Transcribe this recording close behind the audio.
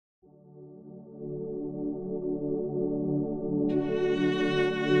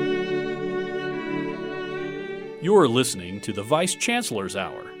You're listening to the Vice Chancellor's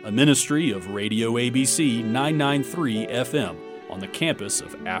Hour, a ministry of Radio ABC 993 FM on the campus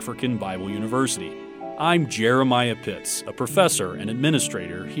of African Bible University. I'm Jeremiah Pitts, a professor and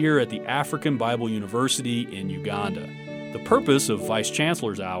administrator here at the African Bible University in Uganda. The purpose of Vice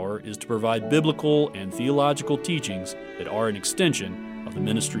Chancellor's Hour is to provide biblical and theological teachings that are an extension of the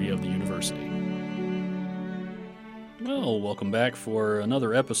ministry of the university. Well, welcome back for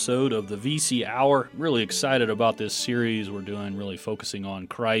another episode of the VC Hour. Really excited about this series we're doing, really focusing on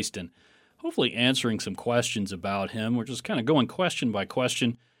Christ and hopefully answering some questions about Him. We're just kind of going question by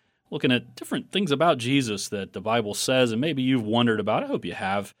question, looking at different things about Jesus that the Bible says and maybe you've wondered about. I hope you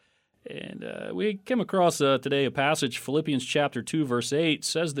have. And we came across today a passage, Philippians chapter 2, verse 8,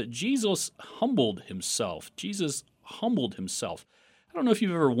 says that Jesus humbled Himself. Jesus humbled Himself. I don't know if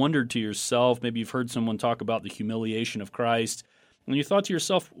you've ever wondered to yourself, maybe you've heard someone talk about the humiliation of Christ, and you thought to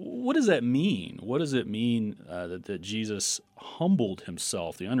yourself, what does that mean? What does it mean that Jesus humbled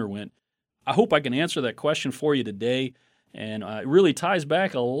Himself, He underwent? I hope I can answer that question for you today, and it really ties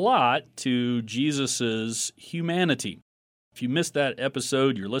back a lot to Jesus' humanity. If you missed that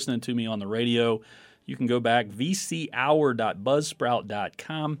episode, you're listening to me on the radio, you can go back,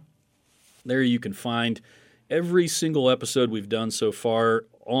 vchour.buzzsprout.com. There you can find every single episode we've done so far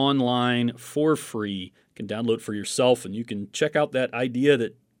online for free. You can download for yourself, and you can check out that idea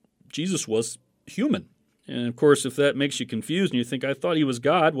that Jesus was human. And of course, if that makes you confused and you think, I thought He was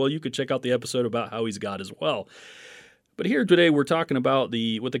God, well, you could check out the episode about how He's God as well. But here today we're talking about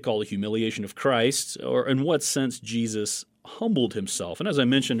what they call the humiliation of Christ, or in what sense Jesus humbled Himself. And as I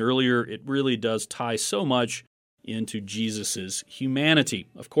mentioned earlier, it really does tie so much into Jesus' humanity.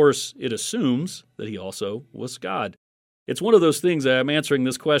 Of course, it assumes that He also was God. It's one of those things that I'm answering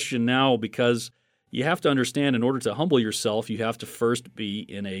this question now because you have to understand in order to humble yourself, you have to first be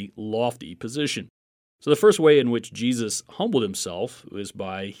in a lofty position. So the first way in which Jesus humbled Himself is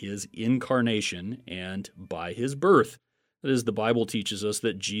by His incarnation and by His birth. That is, the Bible teaches us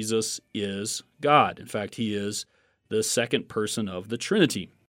that Jesus is God. In fact, He is the second person of the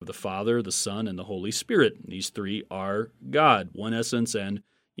Trinity. The Father, the Son, and the Holy Spirit. These three are God, one essence and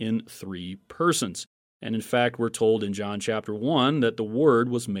in three persons. And in fact, we're told in John chapter 1 that the Word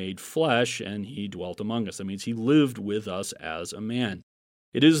was made flesh and He dwelt among us. That means He lived with us as a man.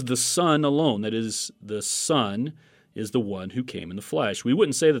 It is the Son alone, that is, the Son is the one who came in the flesh. We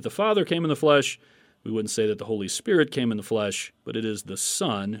wouldn't say that the Father came in the flesh, we wouldn't say that the Holy Spirit came in the flesh, but it is the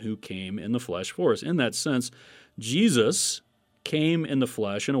Son who came in the flesh for us. In that sense, Jesus came in the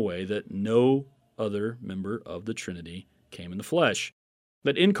flesh in a way that no other member of the Trinity came in the flesh.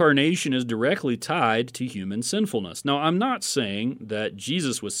 That incarnation is directly tied to human sinfulness. Now, I'm not saying that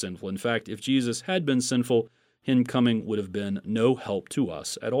Jesus was sinful. In fact, if Jesus had been sinful, Him coming would have been no help to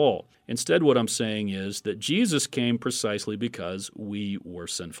us at all. Instead, what I'm saying is that Jesus came precisely because we were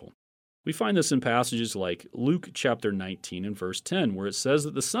sinful. We find this in passages like Luke chapter 19 and verse 10, where it says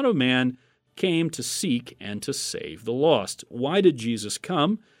that the Son of Man came to seek and to save the lost. Why did Jesus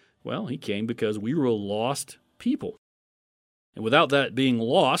come? Well, He came because we were a lost people. And without that being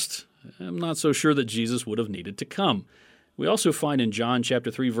lost, I'm not so sure that Jesus would have needed to come. We also find in John chapter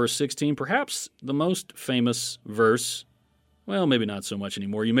 3, verse 16, perhaps the most famous verse, well, maybe not so much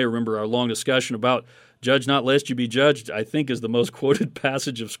anymore. You may remember our long discussion about judge not lest you be judged, I think is the most quoted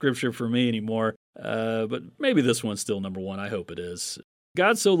passage of Scripture for me anymore. But maybe this one's still number one. I hope it is.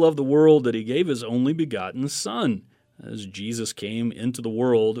 God so loved the world that He gave His only begotten Son. As Jesus came into the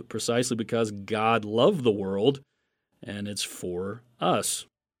world precisely because God loved the world, and it's for us.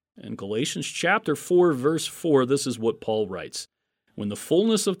 In Galatians chapter 4, verse 4, this is what Paul writes. When the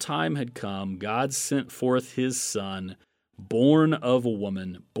fullness of time had come, God sent forth His Son, born of a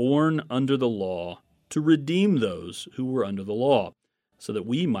woman, born under the law, to redeem those who were under the law, so that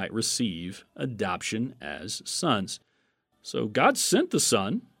we might receive adoption as sons. So God sent the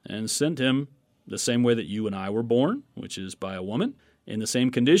Son, and sent Him the same way that you and I were born, which is by a woman, in the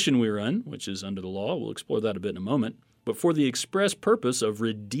same condition we were in, which is under the law. We'll explore that a bit in a moment. But for the express purpose of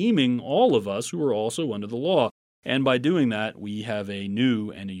redeeming all of us who are also under the law. And by doing that, we have a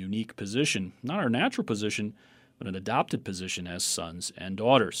new and a unique position. Not our natural position, but an adopted position as sons and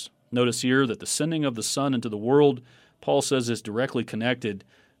daughters. Notice here that the sending of the Son into the world, Paul says, is directly connected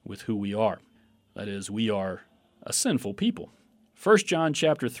with who we are. That is, we are a sinful people. 1 John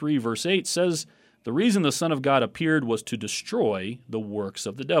chapter 3, verse 8 says, the reason the Son of God appeared was to destroy the works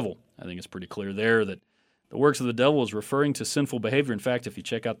of the devil. I think it's pretty clear there that the works of the devil is referring to sinful behavior. In fact, if you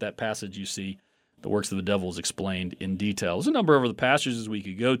check out that passage, you see the works of the devil is explained in detail. There's a number of other passages we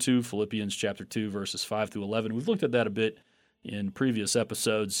could go to, Philippians chapter 2, verses 5 through 11. We've looked at that a bit in previous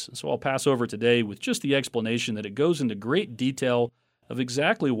episodes. So I'll pass over today with just the explanation that it goes into great detail of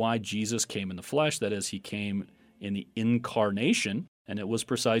exactly why Jesus came in the flesh. That is, he came in the incarnation, and it was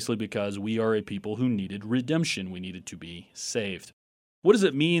precisely because we are a people who needed redemption. We needed to be saved. What does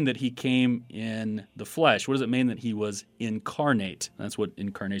it mean that he came in the flesh? What does it mean that he was incarnate? That's what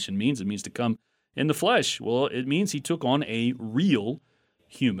incarnation means. It means to come in the flesh. Well, it means he took on a real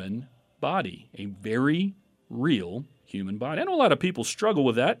human body, a very real human body. I know a lot of people struggle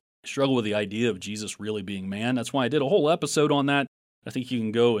with that, struggle with the idea of Jesus really being man. That's why I did a whole episode on that. I think you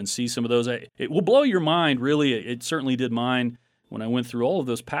can go and see some of those. It will blow your mind, really. It certainly did mine. When I went through all of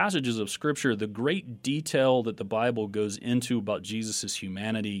those passages of Scripture, the great detail that the Bible goes into about Jesus'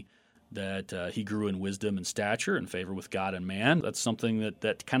 humanity, that he grew in wisdom and stature and favor with God and man. That's something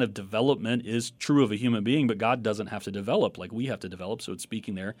that kind of development is true of a human being, but God doesn't have to develop like we have to develop. So it's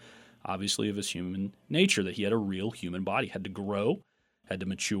speaking there, obviously, of his human nature, that he had a real human body, had to grow, had to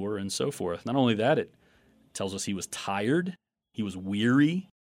mature, and so forth. Not only that, it tells us he was tired, he was weary,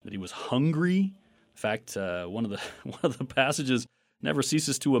 that he was hungry. In fact, one of the passages never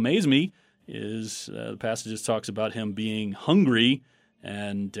ceases to amaze me is the passage that talks about him being hungry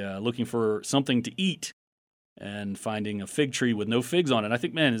and looking for something to eat and finding a fig tree with no figs on it. I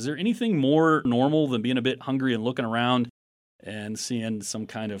think, man, is there anything more normal than being a bit hungry and looking around and seeing some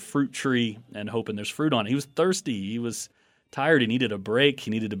kind of fruit tree and hoping there's fruit on it? He was thirsty. He was tired. He needed a break.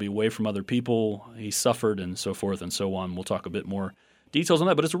 He needed to be away from other people. He suffered and so forth and so on. We'll talk a bit more details on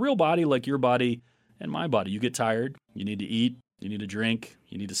that, but it's a real body like your body and my body. You get tired, you need to eat, you need to drink,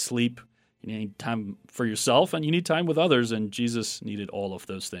 you need to sleep, you need time for yourself, and you need time with others, and Jesus needed all of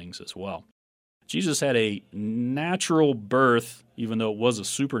those things as well. Jesus had a natural birth, even though it was a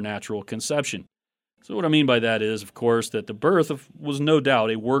supernatural conception. So what I mean by that is, of course, that the birth was no doubt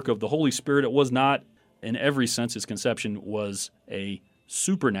a work of the Holy Spirit. It was not, in every sense, his conception was a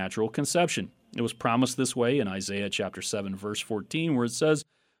supernatural conception. It was promised this way in Isaiah chapter 7, verse 14, where it says,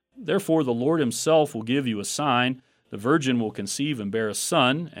 "Therefore the Lord himself will give you a sign. The virgin will conceive and bear a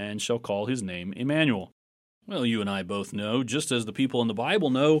son, and shall call his name Emmanuel." Well, you and I both know, just as the people in the Bible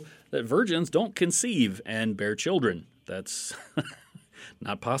know, that virgins don't conceive and bear children. That's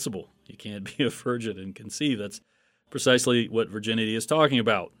not possible. You can't be a virgin and conceive. That's precisely what virginity is talking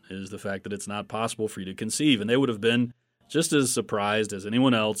about, is the fact that it's not possible for you to conceive. And they would have been just as surprised as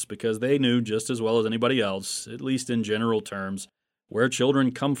anyone else, because they knew just as well as anybody else, at least in general terms, where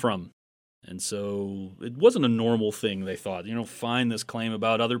children come from. And so it wasn't a normal thing, they thought. Find this claim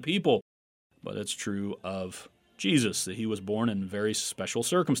about other people. But it's true of Jesus, that he was born in very special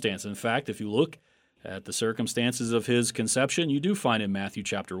circumstances. In fact, if you look at the circumstances of his conception, you do find in Matthew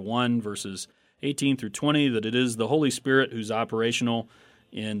chapter 1, verses 18 through 20, that it is the Holy Spirit who's operational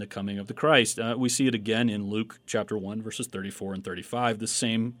in the coming of the Christ. We see it again in Luke chapter 1, verses 34 and 35. The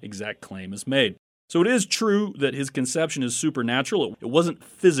same exact claim is made. So it is true that his conception is supernatural. It wasn't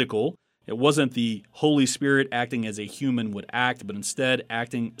physical. It wasn't the Holy Spirit acting as a human would act, but instead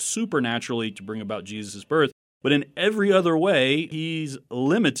acting supernaturally to bring about Jesus' birth. But in every other way, he's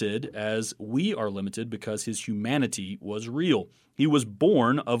limited as we are limited because his humanity was real. He was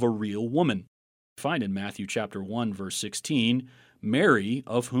born of a real woman. We find in Matthew chapter 1, verse 16, Mary,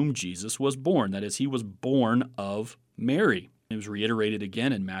 of whom Jesus was born. That is, he was born of Mary. It was reiterated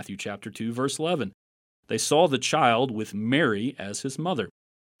again in Matthew chapter 2, verse 11. They saw the child with Mary as his mother.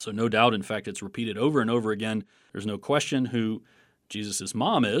 So no doubt, in fact, it's repeated over and over again. There's no question who Jesus'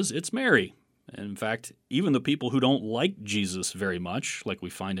 mom is. It's Mary. And in fact, even the people who don't like Jesus very much, like we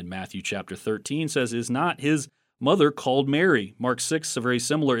find in Matthew chapter 13, says, "Is not his mother called Mary?" Mark 6, very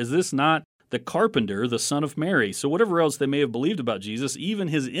similar. "Is this not the carpenter, the son of Mary?" So whatever else they may have believed about Jesus, even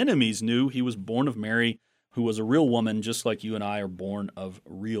his enemies knew he was born of Mary, who was a real woman, just like you and I are born of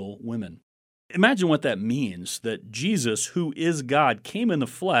real women. Imagine what that means, that Jesus, who is God, came in the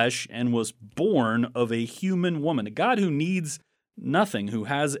flesh and was born of a human woman, a God who needs nothing, who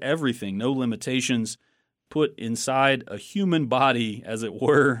has everything, no limitations, put inside a human body, as it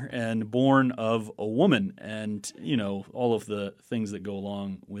were, and born of a woman, and, all of the things that go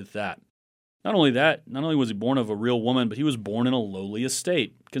along with that. Not only was he born of a real woman, but he was born in a lowly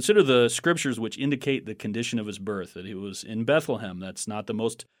estate. Consider the scriptures which indicate the condition of his birth, that he was in Bethlehem. That's not the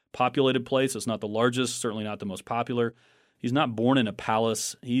most populated place. It's not the largest, certainly not the most popular. He's not born in a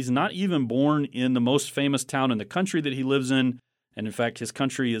palace. He's not even born in the most famous town in the country that he lives in. And in fact, his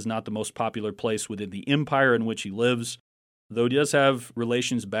country is not the most popular place within the empire in which he lives. Though he does have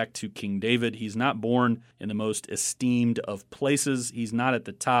relations back to King David, he's not born in the most esteemed of places. He's not at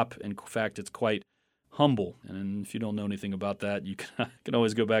the top. In fact, it's quite humble. And if you don't know anything about that, you can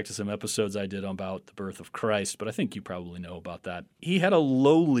always go back to some episodes I did about the birth of Christ, but I think you probably know about that. He had a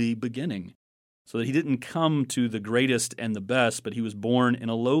lowly beginning, so that he didn't come to the greatest and the best, but he was born in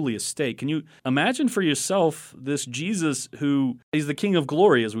a lowly estate. Can you imagine for yourself this Jesus who he's the King of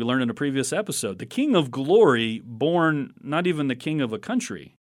glory, as we learned in a previous episode, the King of glory, born not even the king of a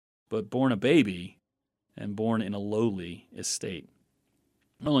country, but born a baby and born in a lowly estate.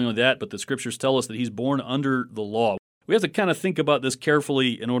 Not only that, but the scriptures tell us that he's born under the law. We have to kind of think about this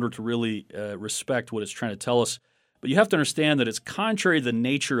carefully in order to really respect what it's trying to tell us. But you have to understand that it's contrary to the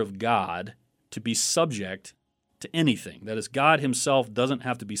nature of God to be subject to anything. That is, God himself doesn't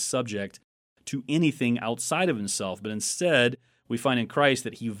have to be subject to anything outside of himself, but instead we find in Christ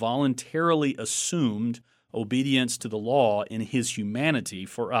that he voluntarily assumed obedience to the law in his humanity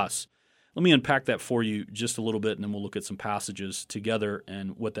for us. Let me unpack that for you just a little bit, and then we'll look at some passages together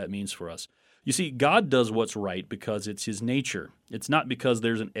and what that means for us. You see, God does what's right because it's his nature. It's not because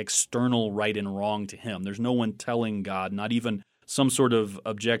there's an external right and wrong to him. There's no one telling God, not even some sort of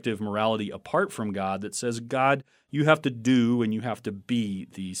objective morality apart from God that says, God, you have to do and you have to be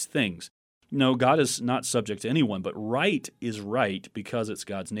these things. No, God is not subject to anyone, but right is right because it's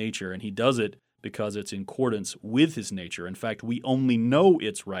God's nature, and he does it because it's in accordance with his nature. In fact, we only know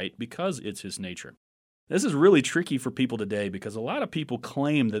it's right because it's his nature. This is really tricky for people today because a lot of people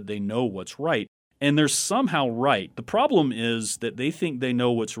claim that they know what's right, and they're somehow right. The problem is that they think they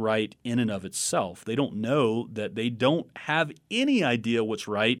know what's right in and of itself. They don't know that they don't have any idea what's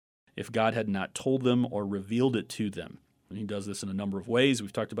right if God had not told them or revealed it to them. And he does this in a number of ways.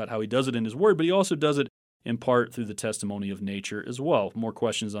 We've talked about how he does it in his word, but he also does it in part through the testimony of nature as well. More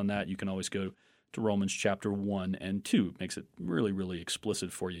questions on that, you can always go to Romans chapter 1 and 2. It makes it really, really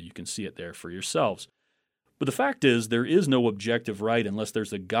explicit for you. You can see it there for yourselves. But the fact is, there is no objective right unless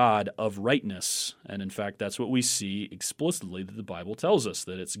there's a God of rightness. And in fact, that's what we see explicitly that the Bible tells us,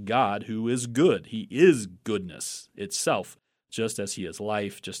 that it's God who is good. He is goodness itself, just as he is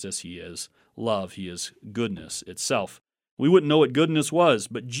life, just as he is love. He is goodness itself. We wouldn't know what goodness was,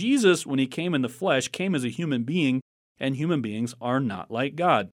 but Jesus, when he came in the flesh, came as a human being, and human beings are not like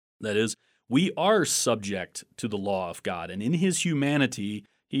God. That is, we are subject to the law of God, and in his humanity,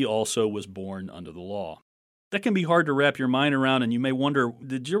 he also was born under the law. That can be hard to wrap your mind around, and you may wonder,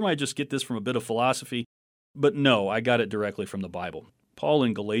 did Jeremiah just get this from a bit of philosophy? But no, I got it directly from the Bible. Paul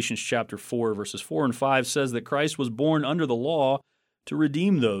in Galatians chapter 4, verses 4 and 5 says that Christ was born under the law to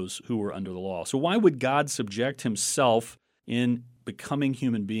redeem those who were under the law. So why would God subject himself in becoming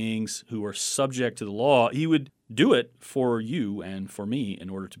human beings who are subject to the law? He would do it for you and for me in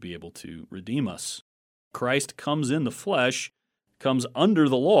order to be able to redeem us. Christ comes in the flesh, comes under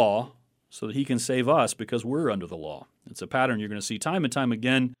the law, so that he can save us because we're under the law. It's a pattern you're going to see time and time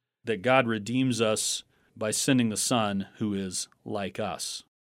again, that God redeems us by sending the Son who is like us.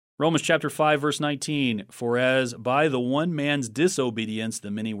 Romans chapter 5, verse 19, for as by the one man's disobedience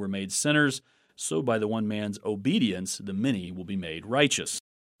the many were made sinners, so by the one man's obedience the many will be made righteous.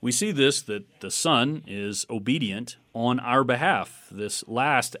 We see this, that the Son is obedient on our behalf. This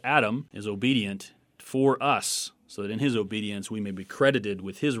last Adam is obedient for us, so that in his obedience we may be credited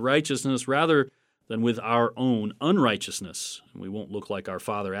with his righteousness rather than with our own unrighteousness. We won't look like our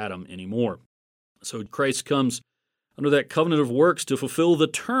father Adam anymore. So Christ comes under that covenant of works to fulfill the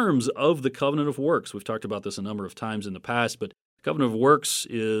terms of the covenant of works. We've talked about this a number of times in the past, but covenant of works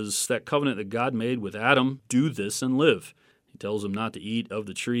is that covenant that God made with Adam. Do this and live. He tells him not to eat of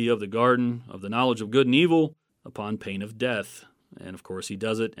the tree of the garden of the knowledge of good and evil upon pain of death. And of course, he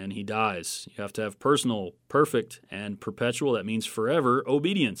does it and he dies. You have to have personal, perfect, and perpetual, that means forever,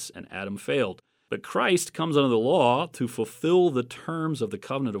 obedience, and Adam failed. But Christ comes under the law to fulfill the terms of the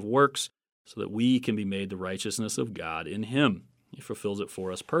covenant of works so that we can be made the righteousness of God in him. He fulfills it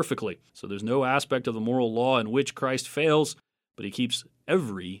for us perfectly. So there's no aspect of the moral law in which Christ fails, but he keeps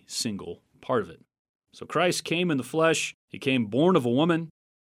every single part of it. So Christ came in the flesh. He came born of a woman.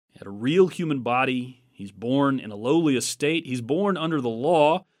 He had a real human body. He's born in a lowly estate. He's born under the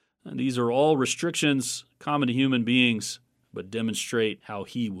law. And these are all restrictions common to human beings, but demonstrate how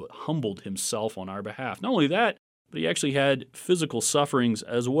he humbled himself on our behalf. Not only that, but he actually had physical sufferings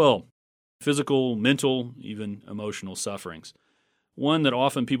as well. Physical, mental, even emotional sufferings. One that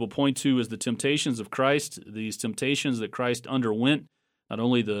often people point to is the temptations of Christ, these temptations that Christ underwent, not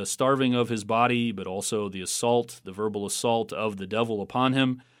only the starving of his body, but also the assault, the verbal assault of the devil upon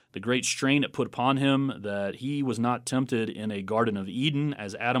him, the great strain it put upon him that he was not tempted in a Garden of Eden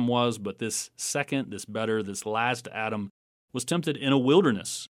as Adam was, but this second, this better, this last Adam was tempted in a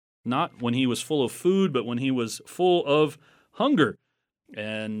wilderness, not when he was full of food, but when he was full of hunger.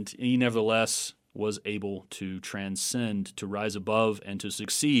 And he nevertheless was able to transcend, to rise above, and to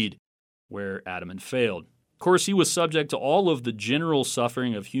succeed where Adam had failed. Of course, he was subject to all of the general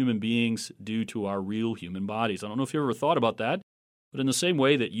suffering of human beings due to our real human bodies. I don't know if you ever thought about that, but in the same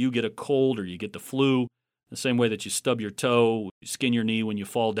way that you get a cold or you get the flu, the same way that you stub your toe, you skin your knee when you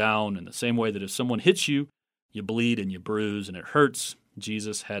fall down, and the same way that if someone hits you, you bleed and you bruise and it hurts,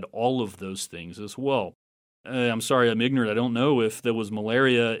 Jesus had all of those things as well. I'm sorry, I'm ignorant. I don't know if there was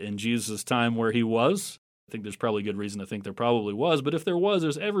malaria in Jesus' time where he was. I think there's probably good reason to think there probably was, but if there was,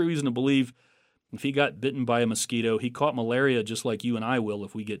 there's every reason to believe if he got bitten by a mosquito, he caught malaria just like you and I will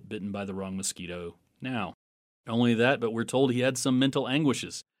if we get bitten by the wrong mosquito now. Not only that, but we're told he had some mental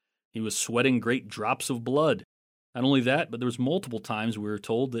anguishes. He was sweating great drops of blood. Not only that, but there was multiple times we were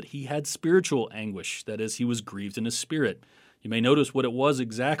told that he had spiritual anguish, that is, he was grieved in his spirit. You may notice what it was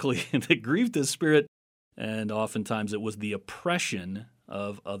exactly that grieved his spirit, and oftentimes it was the oppression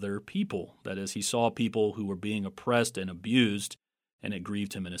of other people. That is, he saw people who were being oppressed and abused, and it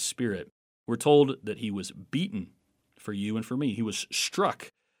grieved him in his spirit. We're told that he was beaten for you and for me. He was struck.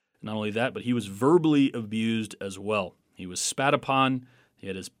 Not only that, but he was verbally abused as well. He was spat upon. He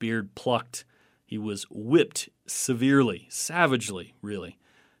had his beard plucked. He was whipped severely, savagely, really,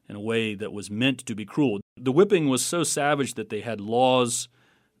 in a way that was meant to be cruel. The whipping was so savage that they had laws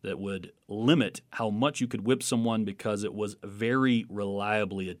that would limit how much you could whip someone because it was very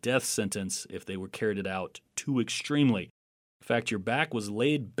reliably a death sentence if they were carried it out too extremely. In fact, your back was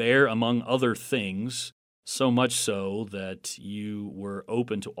laid bare among other things, so much so that you were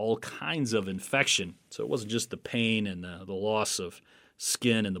open to all kinds of infection. So it wasn't just the pain and the loss of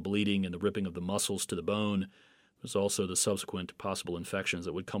skin and the bleeding and the ripping of the muscles to the bone. It was also the subsequent possible infections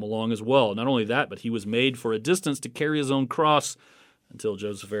that would come along as well. Not only that, but he was made for a distance to carry his own cross until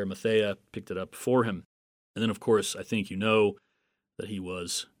Joseph of Arimathea picked it up for him. And then, of course, I think you know that he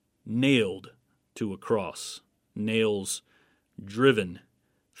was nailed to a cross, nails driven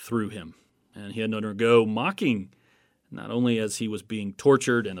through him. And he had to undergo mocking, not only as he was being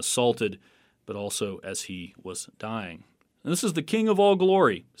tortured and assaulted, but also as he was dying. And this is the King of all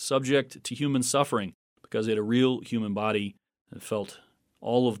glory, subject to human suffering, because he had a real human body and felt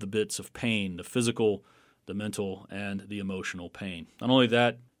all of the bits of pain, the physical, the mental, and the emotional pain. Not only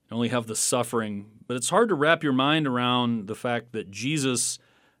that, you only have the suffering, but it's hard to wrap your mind around the fact that Jesus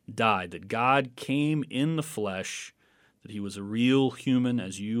died, that God came in the flesh, that he was a real human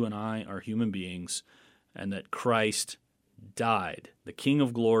as you and I are human beings, and that Christ died. The King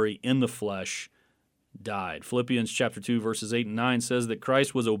of glory in the flesh died. Philippians chapter 2, verses 8 and 9 says that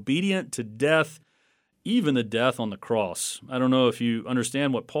Christ was obedient to death, even the death on the cross. I don't know if you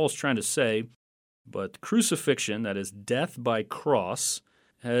understand what Paul's trying to say, but crucifixion, that is death by cross,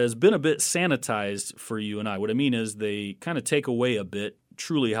 has been a bit sanitized for you and I. What I mean is they kind of take away a bit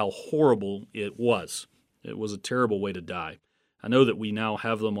truly how horrible it was. It was a terrible way to die. I know that we now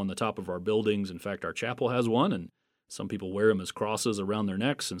have them on the top of our buildings. In fact, our chapel has one, and some people wear them as crosses around their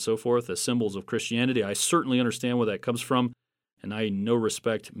necks and so forth as symbols of Christianity. I certainly understand where that comes from, and I in no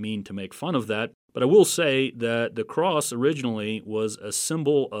respect mean to make fun of that. But I will say that the cross originally was a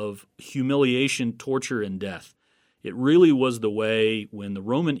symbol of humiliation, torture, and death. It really was the way when the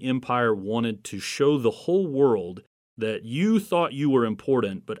Roman Empire wanted to show the whole world that you thought you were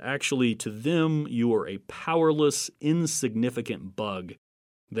important, but actually to them you were a powerless, insignificant bug.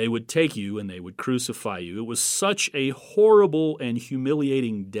 They would take you and they would crucify you. It was such a horrible and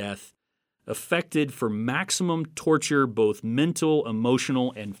humiliating death, affected for maximum torture, both mental,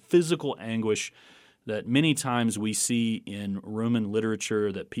 emotional, and physical anguish, that many times we see in Roman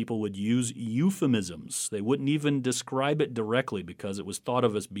literature that people would use euphemisms. They wouldn't even describe it directly because it was thought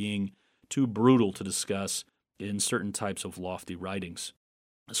of as being too brutal to discuss in certain types of lofty writings.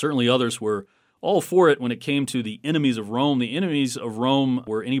 Certainly others were all for it when it came to the enemies of Rome. The enemies of Rome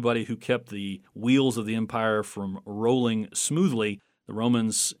were anybody who kept the wheels of the empire from rolling smoothly. The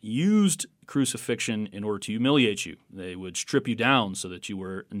Romans used crucifixion in order to humiliate you. They would strip you down so that you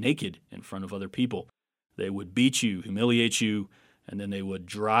were naked in front of other people. They would beat you, humiliate you, and then they would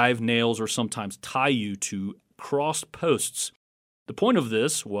drive nails or sometimes tie you to crossed posts. The point of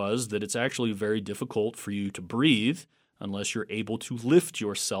this was that it's actually very difficult for you to breathe unless you're able to lift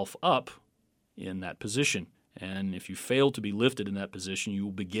yourself up in that position. And if you fail to be lifted in that position, you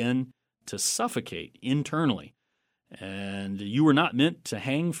will begin to suffocate internally. And you were not meant to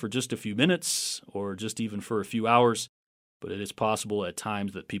hang for just a few minutes or just even for a few hours, but it is possible at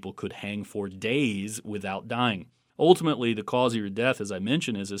times that people could hang for days without dying. Ultimately, the cause of your death, as I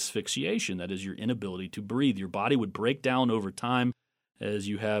mentioned, is asphyxiation. That is your inability to breathe. Your body would break down over time as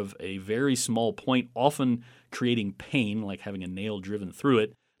you have a very small point, often creating pain, like having a nail driven through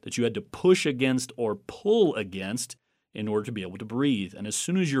it, that you had to push against or pull against in order to be able to breathe. And as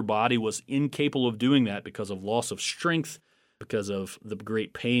soon as your body was incapable of doing that because of loss of strength, because of the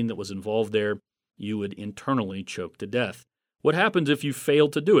great pain that was involved there, you would internally choke to death. What happens if you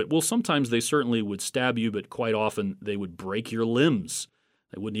failed to do it? Well, sometimes they certainly would stab you, but quite often they would break your limbs.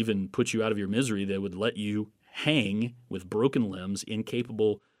 They wouldn't even put you out of your misery. They would let you hang with broken limbs,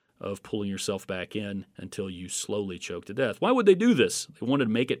 incapable of pulling yourself back in until you slowly choke to death. Why would they do this? They wanted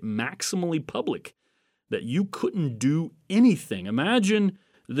to make it maximally public, that you couldn't do anything. Imagine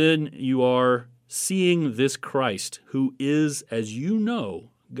then you are seeing this Christ, who is, as you know,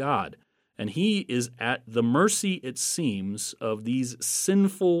 God. And he is at the mercy, it seems, of these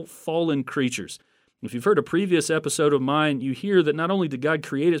sinful, fallen creatures. If you've heard a previous episode of mine, you hear that not only did God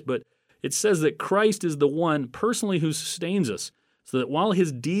create us, but it says that Christ is the one personally who sustains us. So that while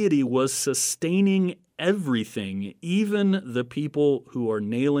his deity was sustaining everything, even the people who are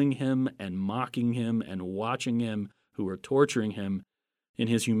nailing him and mocking him and watching him, who are torturing him, in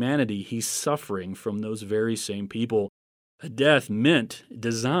his humanity, he's suffering from those very same people. A death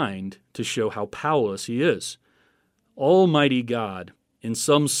designed to show how powerless he is. Almighty God, in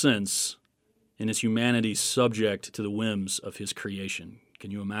some sense, in his humanity, subject to the whims of his creation. Can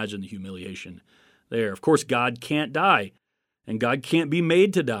you imagine the humiliation there? Of course, God can't die, and God can't be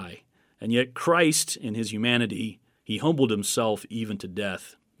made to die. And yet Christ, in his humanity, he humbled himself even to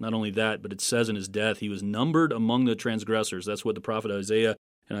death. Not only that, but it says in his death, he was numbered among the transgressors. That's what the prophet Isaiah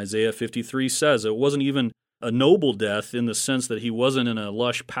in Isaiah 53 says. It wasn't even a noble death in the sense that he wasn't in a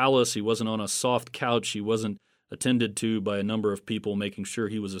lush palace, he wasn't on a soft couch, he wasn't attended to by a number of people making sure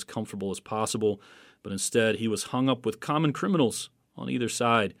he was as comfortable as possible, but instead he was hung up with common criminals on either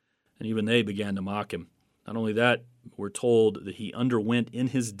side, and even they began to mock him. Not only that, we're told that he underwent in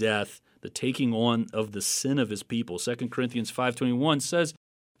his death the taking on of the sin of his people. 2 Corinthians 5:21 says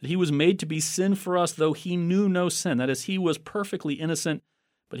that he was made to be sin for us, though he knew no sin. That is, he was perfectly innocent,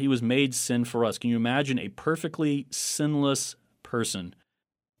 but he was made sin for us. Can you imagine a perfectly sinless person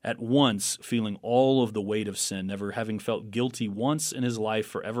at once feeling all of the weight of sin, never having felt guilty once in his life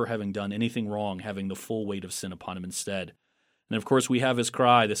for ever having done anything wrong, having the full weight of sin upon him instead? And of course, we have his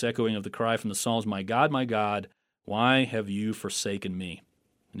cry, this echoing of the cry from the Psalms, my God, why have you forsaken me?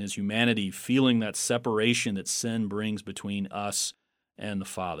 In his humanity, feeling that separation that sin brings between us and the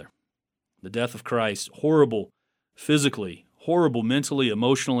Father. The death of Christ, horrible physically, horrible mentally,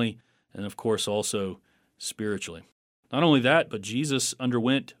 emotionally, and of course also spiritually. Not only that, but Jesus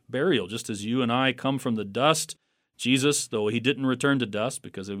underwent burial, just as you and I come from the dust. Jesus, though he didn't return to dust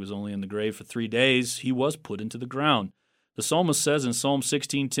because he was only in the grave for 3 days, he was put into the ground. The psalmist says in Psalm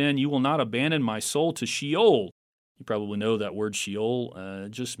 16:10, you will not abandon my soul to Sheol. You probably know that word Sheol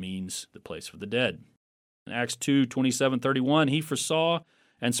just means the place for the dead. In Acts 2:27-31, he foresaw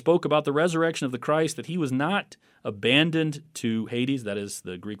and spoke about the resurrection of the Christ, that he was not abandoned to Hades, that is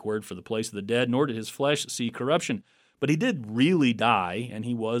the Greek word for the place of the dead, nor did his flesh see corruption. But he did really die, and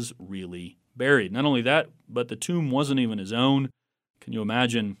he was really buried. Not only that, but the tomb wasn't even his own. Can you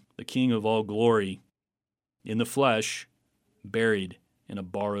imagine the King of all glory in the flesh, buried in a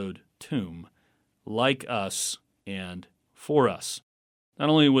borrowed tomb, like us and for us? Not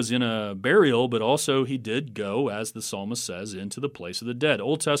only was in a burial, but also he did go, as the psalmist says, into the place of the dead.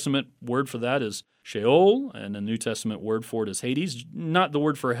 Old Testament word for that is Sheol, and the New Testament word for it is Hades. Not the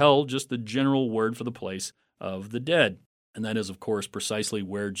word for hell, just the general word for the place of the dead. And that is, of course, precisely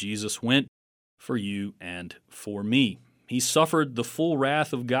where Jesus went for you and for me. He suffered the full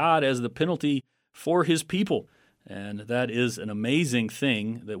wrath of God as the penalty for his people. And that is an amazing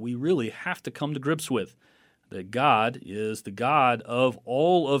thing that we really have to come to grips with. That God is the God of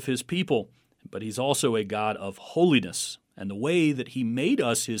all of his people, but he's also a God of holiness. And the way that he made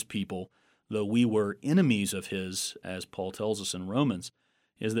us his people, though we were enemies of his, as Paul tells us in Romans,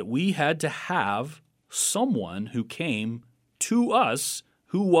 is that we had to have someone who came to us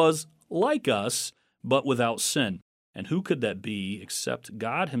who was like us, but without sin. And who could that be except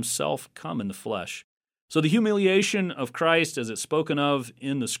God himself come in the flesh? So the humiliation of Christ, as it's spoken of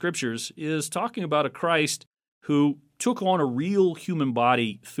in the Scriptures, is talking about a Christ who took on a real human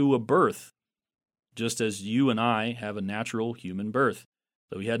body through a birth, just as you and I have a natural human birth.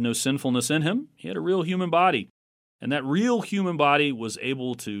 Though he had no sinfulness in him, he had a real human body. And that real human body was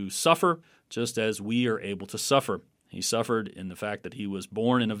able to suffer just as we are able to suffer. He suffered in the fact that he was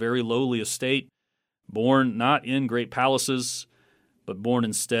born in a very lowly estate, born not in great palaces, but born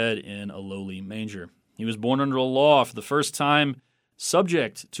instead in a lowly manger. He was born under a law for the first time,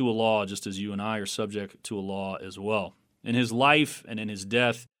 subject to a law, just as you and I are subject to a law as well. In his life and in his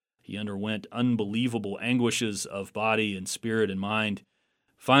death, he underwent unbelievable anguishes of body and spirit and mind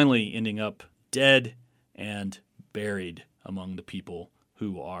finally ending up dead and buried among the people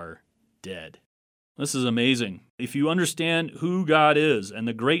who are dead. This is amazing. If you understand who God is and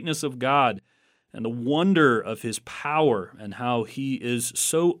the greatness of God and the wonder of His power and how He is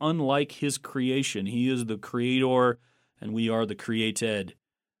so unlike His creation, He is the creator and we are the created.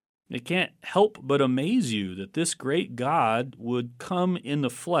 It can't help but amaze you that this great God would come in the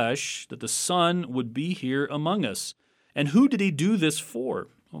flesh, that the Son would be here among us. And who did He do this for?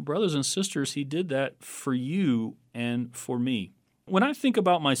 Well, brothers and sisters, He did that for you and for me. When I think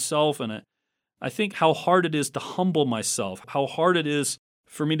about myself and I think how hard it is to humble myself, how hard it is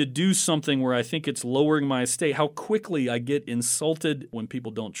for me to do something where I think it's lowering my estate, how quickly I get insulted when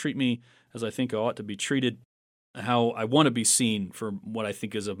people don't treat me as I think I ought to be treated, how I want to be seen for what I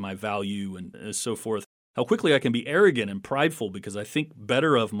think is of my value and so forth, how quickly I can be arrogant and prideful because I think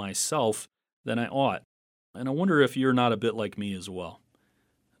better of myself than I ought. And I wonder if you're not a bit like me as well,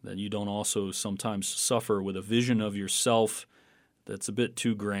 that you don't also sometimes suffer with a vision of yourself that's a bit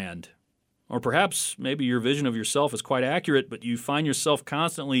too grand. Or perhaps maybe your vision of yourself is quite accurate, but you find yourself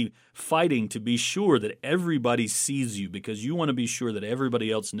constantly fighting to be sure that everybody sees you because you want to be sure that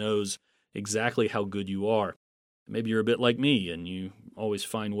everybody else knows exactly how good you are. Maybe you're a bit like me and you always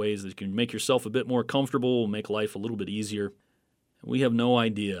find ways that you can make yourself a bit more comfortable, make life a little bit easier. We have no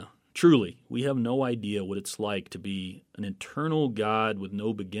idea, truly, we have no idea what it's like to be an eternal God with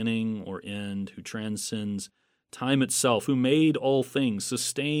no beginning or end, who transcends time itself, who made all things,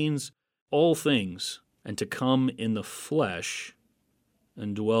 sustains all things, and to come in the flesh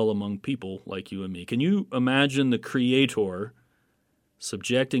and dwell among people like you and me. Can you imagine the Creator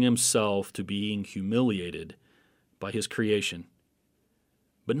subjecting Himself to being humiliated by His creation,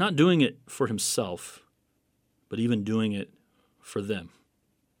 but not doing it for Himself, but even doing it for them?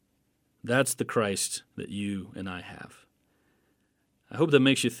 That's the Christ that you and I have. I hope that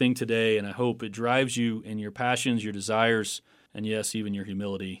makes you think today, and I hope it drives you in your passions, your desires, and yes, even your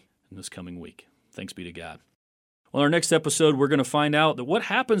humility in this coming week. Thanks be to God. Well, in our next episode, we're going to find out that what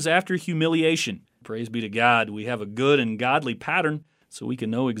happens after humiliation. Praise be to God. We have a good and godly pattern so we can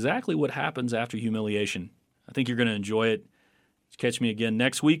know exactly what happens after humiliation. I think you're going to enjoy it. Catch me again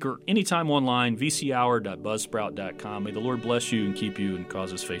next week or anytime online, vchour.buzzsprout.com. May the Lord bless you and keep you and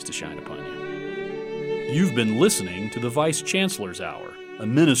cause His face to shine upon you. You've been listening to the Vice Chancellor's Hour, a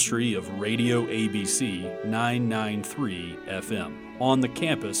ministry of Radio ABC 993 FM on the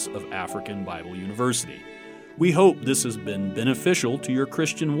campus of African Bible University. We hope this has been beneficial to your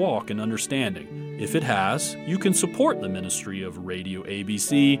Christian walk and understanding. If it has, you can support the ministry of Radio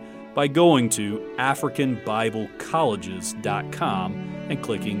ABC by going to AfricanBibleColleges.com and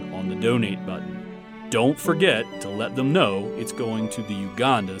clicking on the donate button. Don't forget to let them know it's going to the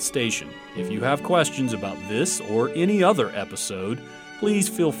Uganda station. If you have questions about this or any other episode, please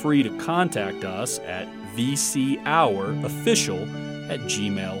feel free to contact us at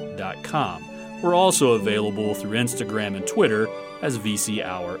vchourofficial@gmail.com. We're also available through Instagram and Twitter as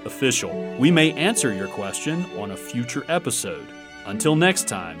vchourofficial. We may answer your question on a future episode. Until next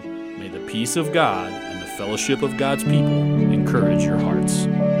time, may the peace of God and the fellowship of God's people encourage your hearts.